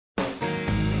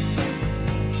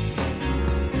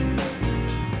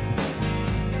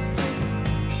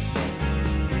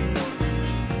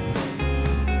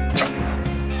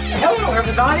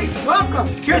everybody. Welcome.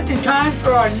 Just in time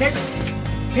for our next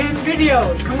pin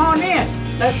video. Come on in.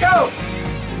 Let's go.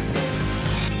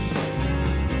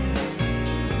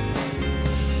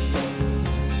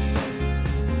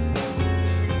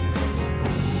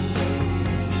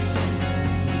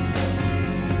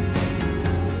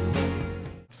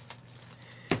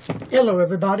 Hello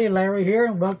everybody, Larry here,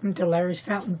 and welcome to Larry's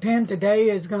Fountain Pen. Today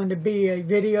is going to be a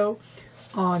video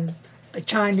on a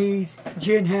Chinese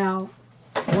Jinhao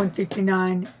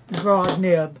 159 broad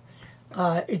nib.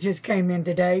 It just came in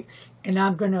today, and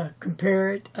I'm going to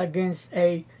compare it against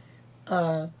a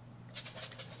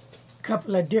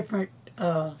couple of different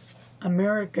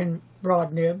American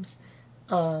broad nibs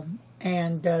and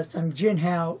some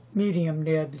Jinhao medium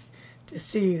nibs to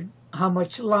see how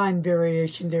much line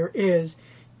variation there is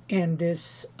in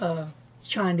this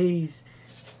Chinese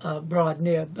broad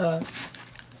nib.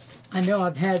 I know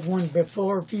I've had one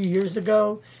before a few years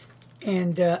ago,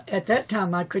 and at that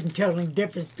time I couldn't tell the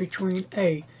difference between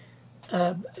a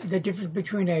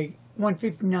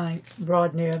 159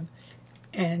 broad nib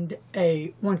and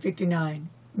a 159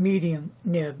 medium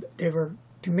nib. They were,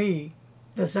 to me,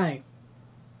 the same,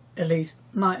 at least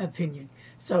my opinion.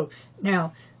 So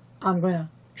now I'm going to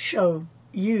show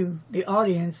you, the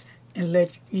audience, and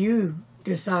let you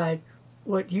decide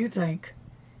what you think,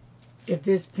 if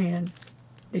this pen,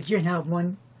 the Jinhao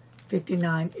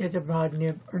 159, is a broad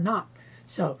nib or not.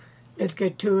 So let's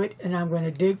get to it, and I'm going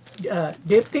to dip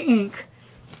the ink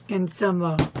in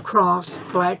some cross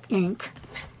black ink,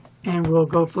 and we'll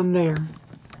go from there.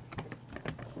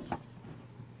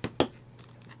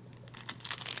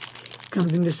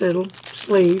 Comes in this little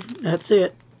sleeve. That's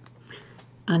it.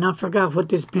 And I forgot what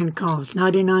this pen costs.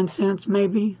 99 cents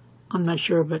maybe? I'm not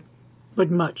sure, but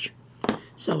much.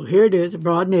 So here it is, a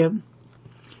broad nib.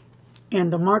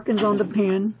 And the markings on the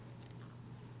pen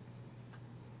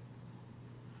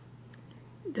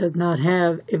does not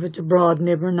have if it's a broad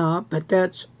nib or not, but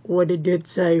that's what it did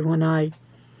say when I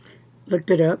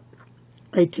looked it up.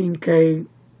 18K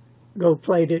gold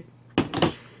plated.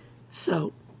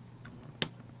 So,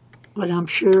 but I'm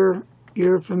sure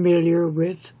you're familiar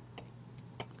with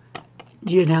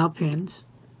Jinhao pens.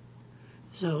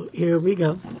 So here we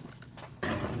go.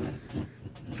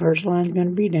 First line's going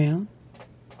to be down.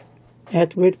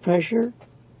 That's with pressure,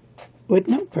 with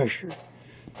no pressure.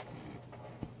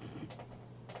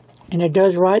 And it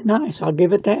does write nice, I'll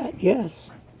give it that,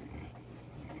 yes.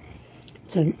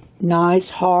 It's a nice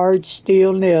hard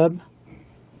steel nib.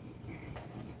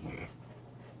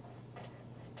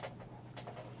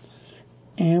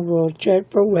 And we'll check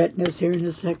for wetness here in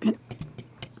a second.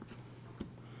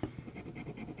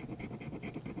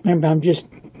 Remember, I'm just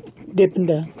dipping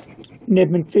the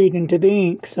nib and feed into the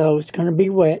ink, so it's going to be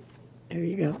wet. There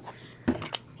you go.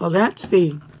 Well, that's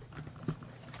the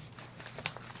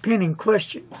pen in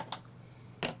question.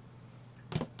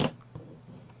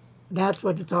 That's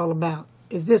what it's all about.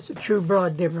 Is this a true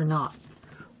broad nib or not?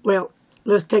 Well,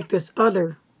 let's take this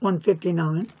other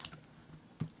 159.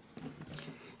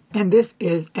 And this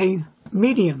is a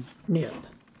medium nib.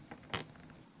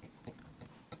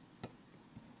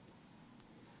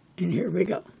 And here we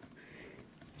go.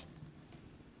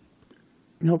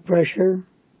 No pressure.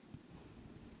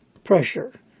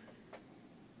 Pressure.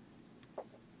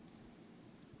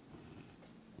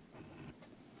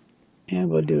 And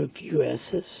we'll do a few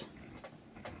S's.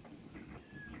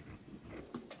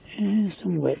 And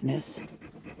some wetness.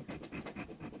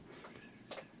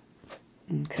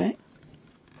 Okay.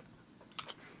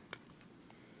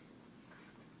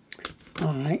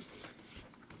 All right.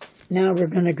 Now we're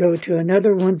going to go to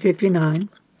another 159,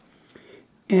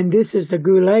 and this is the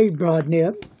Goulet broad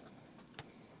nib.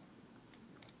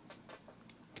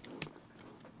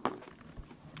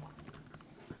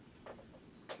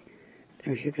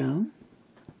 There you go.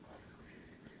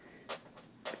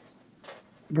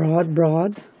 Broad,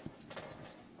 broad.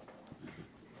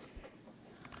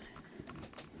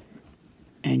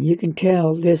 And you can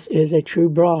tell this is a true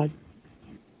broad.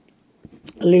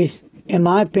 At least, in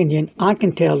my opinion, I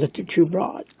can tell it's a true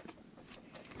broad.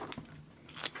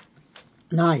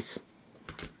 Nice.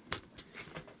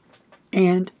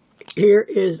 And here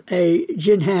is a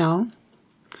Jinhao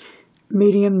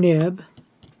medium nib.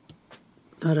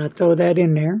 Thought I'd throw that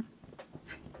in there.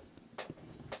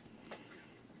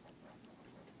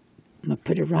 I'm going to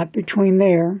put it right between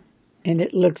there, and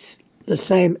it looks the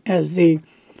same as the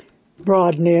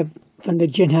broad nib from the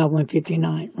Jinhao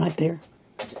 159, right there.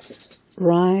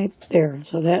 Right there.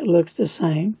 So that looks the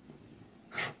same.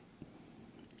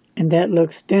 And that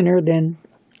looks thinner than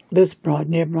this broad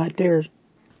nib right there.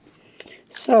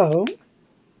 So,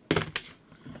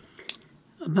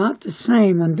 about the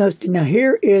same on those two. Now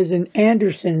here is an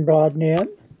Anderson broad nib.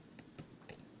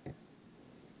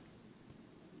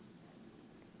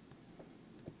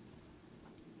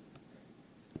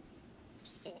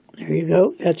 There you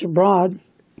go. That's a broad.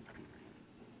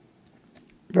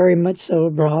 Very much so a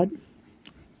broad.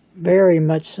 Very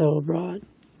much so a broad.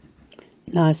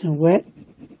 Nice and wet.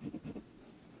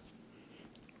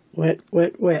 Wet,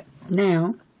 wet, wet.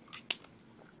 Now,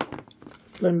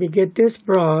 let me get this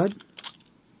broad.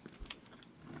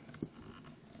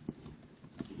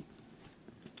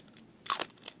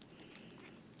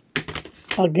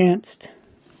 Against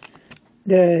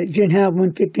the Jinhao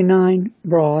 159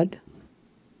 broad.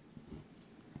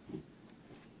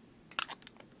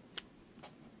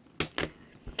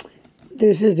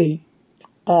 This is the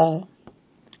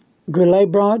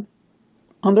Goulet broad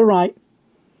on the right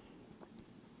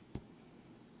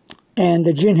and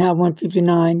the Jinhao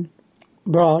 159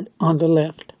 broad on the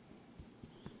left.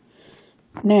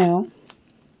 Now,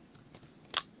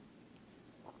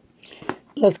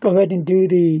 let's go ahead and do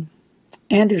the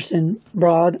Anderson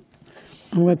broad.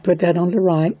 I'm going to put that on the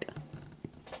right.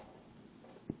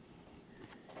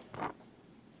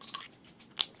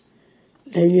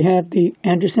 There you have the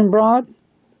Anderson broad.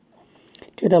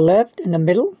 To the left, in the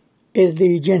middle, is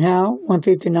the Jinhao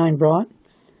 159 broad.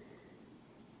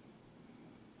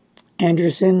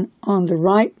 Anderson on the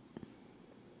right.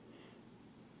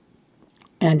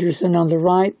 Anderson on the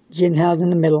right, Jinhao's in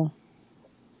the middle.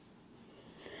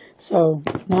 So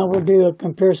now we'll do a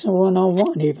comparison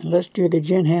one-on-one even. Let's do the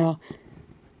Jinhao,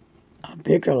 a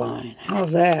bigger line.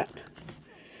 How's that?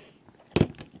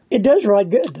 It does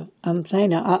ride good, though. I'm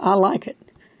saying I like it.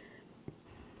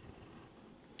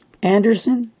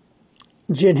 Anderson,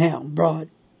 Jinhao, broad.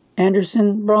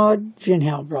 Anderson, broad,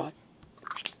 Jinhao, broad.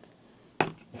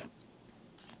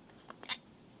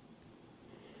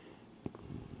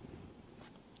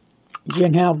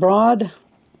 Jinhao broad,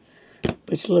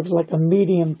 which looks like a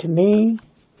medium to me.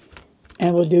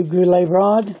 And we'll do Goulet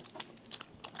broad.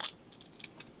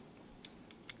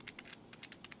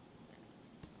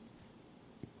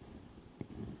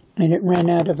 And it ran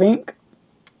out of ink.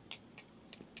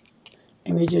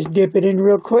 Let me just dip it in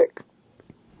real quick.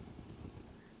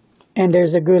 And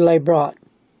there's a Goulet broad.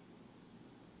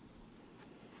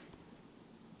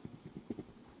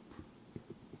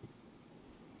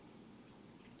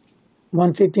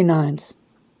 $159's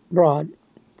broad,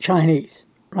 Chinese,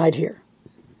 right here.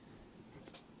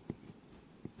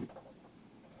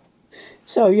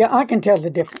 So yeah, I can tell the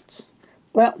difference.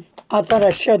 Well, I thought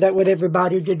I'd share that with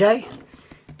everybody today.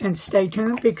 And stay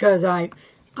tuned because I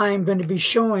am going to be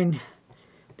showing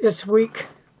this week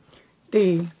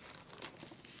the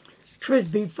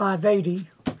Trisbee 580,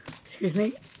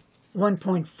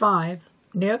 1.5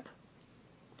 nib.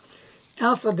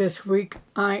 Also this week,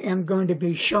 I am going to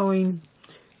be showing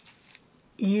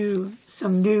you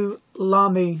some new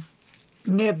Lamy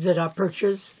nibs that I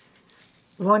purchased.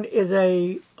 One is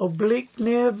a oblique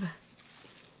nib,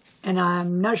 and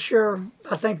I'm not sure,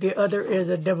 I think the other is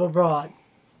a double broad.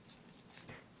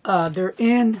 They're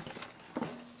in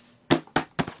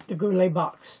the Goulet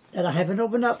box that I haven't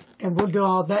opened up, and we'll do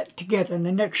all that together in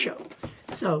the next show.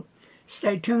 So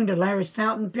stay tuned to Larry's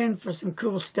Fountain Pen for some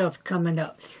cool stuff coming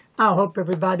up. I hope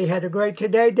everybody had a great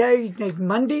day. Today's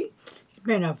Monday. It's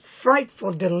been a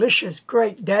frightful, delicious,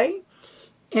 great day.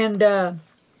 And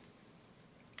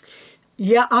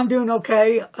yeah, I'm doing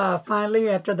okay finally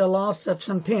after the loss of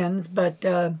some pens, but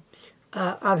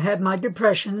I've had my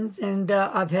depressions, and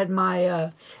I've had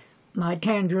my my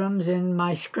tantrums and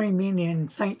my screaming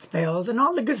and faint spells and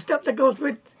all the good stuff that goes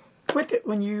with it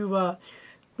when you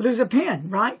lose a pen,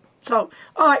 right? So,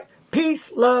 all right,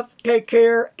 peace, love, take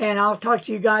care, and I'll talk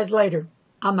to you guys later.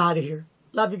 I'm out of here.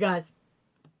 Love you guys.